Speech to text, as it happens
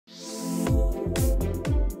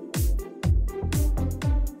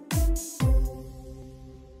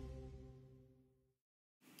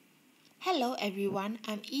Hello everyone,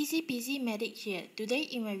 I'm Easy Peasy Medic here. Today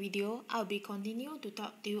in my video, I'll be continuing to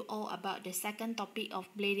talk to you all about the second topic of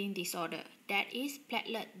bleeding disorder, that is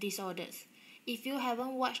platelet disorders. If you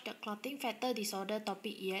haven't watched the clotting factor disorder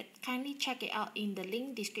topic yet, kindly check it out in the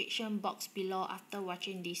link description box below after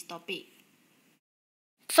watching this topic.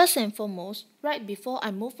 First and foremost, right before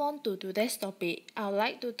I move on to today's topic, I'd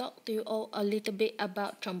like to talk to you all a little bit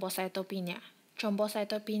about thrombocytopenia.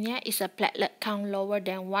 Thrombocytopenia is a platelet count lower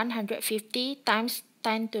than 150 times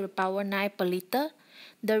 10 to the power 9 per liter.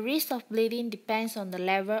 The risk of bleeding depends on the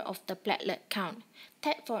level of the platelet count.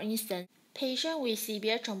 Take for instance, patient with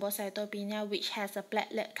severe thrombocytopenia which has a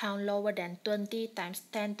platelet count lower than 20 times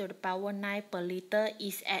 10 to the power 9 per liter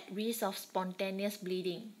is at risk of spontaneous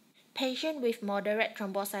bleeding. Patient with moderate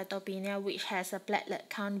thrombocytopenia which has a platelet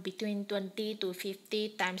count between 20 to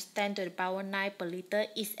 50 times 10 to the power 9 per liter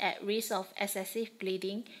is at risk of excessive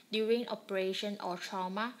bleeding during operation or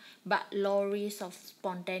trauma, but low risk of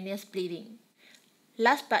spontaneous bleeding.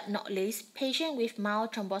 Last but not least, patient with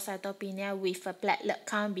mild thrombocytopenia with a platelet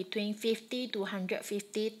count between 50 to 150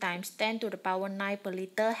 times 10 to the power 9 per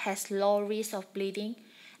liter has low risk of bleeding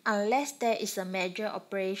unless there is a major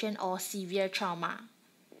operation or severe trauma.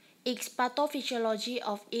 Its pathophysiology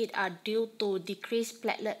of it are due to decreased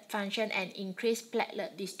platelet function and increased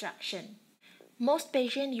platelet destruction. Most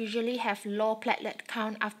patients usually have low platelet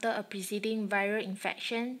count after a preceding viral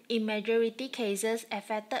infection. In majority cases,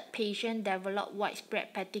 affected patients develop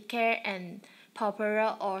widespread petechiae and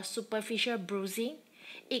purpura or superficial bruising.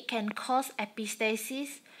 It can cause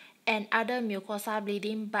epistaxis and other mucosa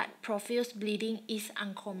bleeding, but profuse bleeding is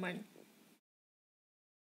uncommon.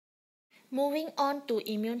 Moving on to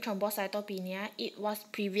immune thrombocytopenia, it was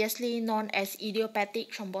previously known as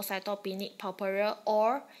idiopathic thrombocytopenic purpura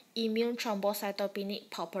or immune thrombocytopenic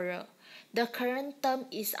purpura. The current term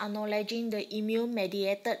is acknowledging the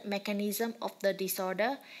immune-mediated mechanism of the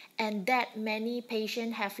disorder and that many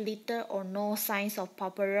patients have little or no signs of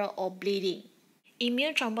purpura or bleeding.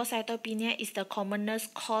 Immune thrombocytopenia is the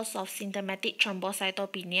commonest cause of symptomatic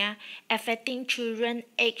thrombocytopenia, affecting children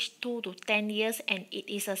aged 2 to 10 years, and it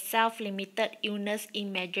is a self-limited illness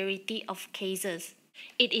in majority of cases.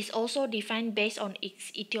 It is also defined based on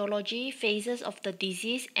its etiology, phases of the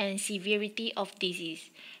disease, and severity of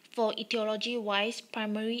disease. For etiology-wise,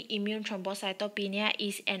 primary immune thrombocytopenia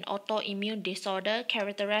is an autoimmune disorder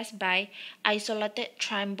characterized by isolated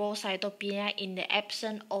thrombocytopenia in the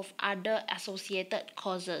absence of other associated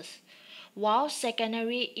causes, while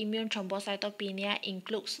secondary immune thrombocytopenia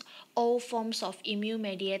includes all forms of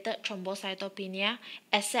immune-mediated thrombocytopenia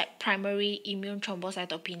except primary immune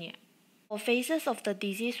thrombocytopenia. For phases of the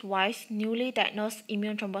disease-wise, newly diagnosed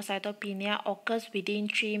immune thrombocytopenia occurs within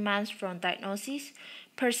 3 months from diagnosis.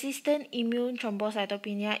 Persistent immune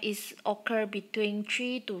thrombocytopenia occurs between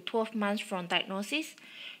 3 to 12 months from diagnosis.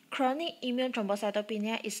 Chronic immune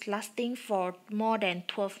thrombocytopenia is lasting for more than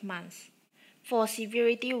 12 months. For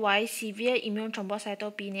severity-wise, severe immune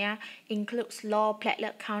thrombocytopenia includes low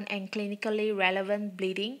platelet count and clinically relevant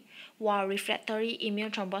bleeding, while refractory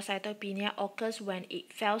immune thrombocytopenia occurs when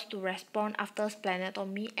it fails to respond after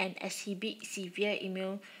splenectomy and exhibits severe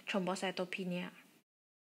immune thrombocytopenia.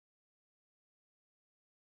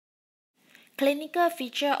 Clinical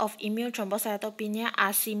features of immune thrombocytopenia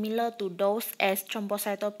are similar to those as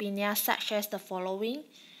thrombocytopenia, such as the following,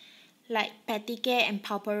 like petechiae and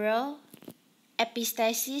purpura,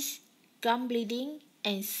 epistaxis, gum bleeding,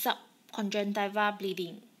 and subconjunctival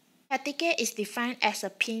bleeding. Petechiae is defined as a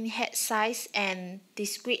pinhead size and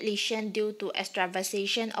discrete lesion due to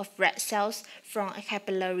extravasation of red cells from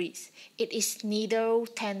capillaries. It is neither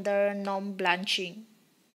tender nor blanching.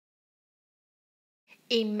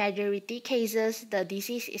 In majority cases, the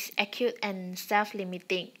disease is acute and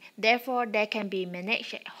self-limiting. Therefore, they can be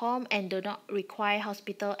managed at home and do not require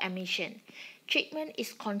hospital admission. Treatment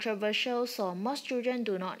is controversial, so most children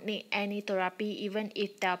do not need any therapy even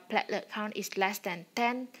if their platelet count is less than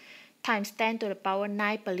 10 times 10 to the power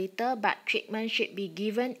 9 per liter, but treatment should be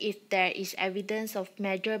given if there is evidence of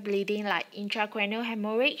major bleeding like intracranial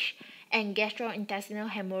hemorrhage and gastrointestinal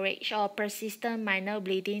hemorrhage or persistent minor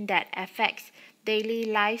bleeding that affects daily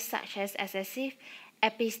life such as excessive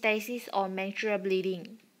epistaxis or menstrual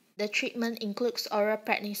bleeding. The treatment includes oral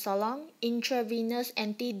prednisolone, intravenous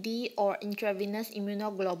anti-D or intravenous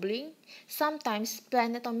immunoglobulin. Sometimes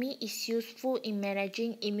splenectomy is useful in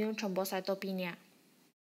managing immune thrombocytopenia.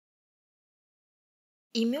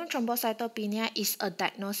 Immune thrombocytopenia is a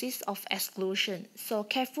diagnosis of exclusion, so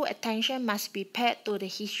careful attention must be paid to the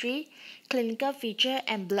history, clinical feature,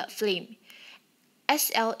 and blood film.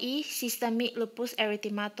 SLE, systemic lupus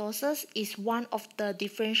erythematosus, is one of the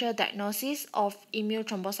differential diagnoses of immune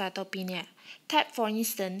thrombocytopenia. Take for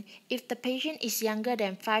instance, if the patient is younger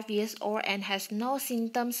than 5 years old and has no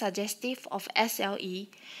symptoms suggestive of SLE,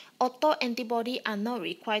 autoantibodies are not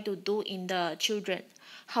required to do in the children.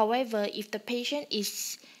 However, if the patient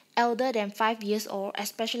is elder than 5 years old,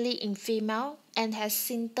 especially in female, and has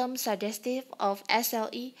symptoms suggestive of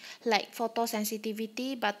SLE like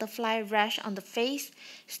photosensitivity, butterfly rash on the face,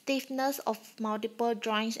 stiffness of multiple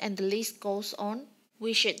joints, and the list goes on,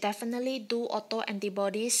 we should definitely do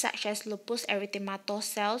autoantibodies such as lupus erythematosus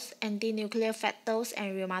cells, antinuclear factors,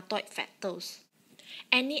 and rheumatoid factors.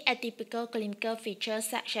 Any atypical clinical features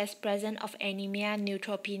such as presence of anemia,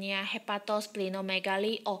 neutropenia,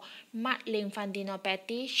 hepatosplenomegaly, or marked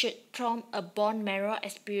lymphadenopathy should prompt a bone marrow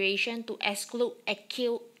aspiration to exclude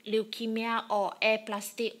acute leukemia or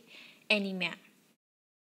aplastic anemia.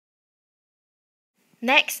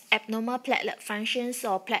 Next, abnormal platelet functions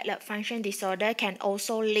or platelet function disorder can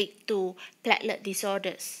also lead to platelet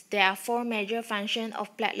disorders. There are 4 major functions of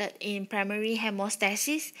platelet in primary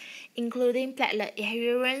hemostasis, including platelet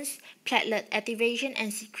adherence, platelet activation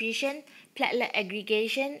and secretion, platelet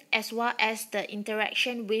aggregation, as well as the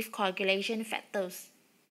interaction with coagulation factors.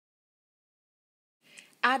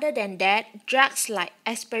 Other than that, drugs like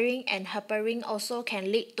aspirin and heparin also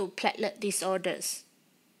can lead to platelet disorders.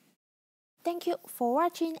 Thank you for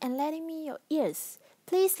watching and lending me your ears.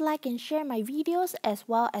 Please like and share my videos as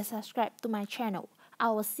well as subscribe to my channel. I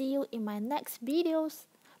will see you in my next videos.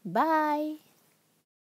 Bye!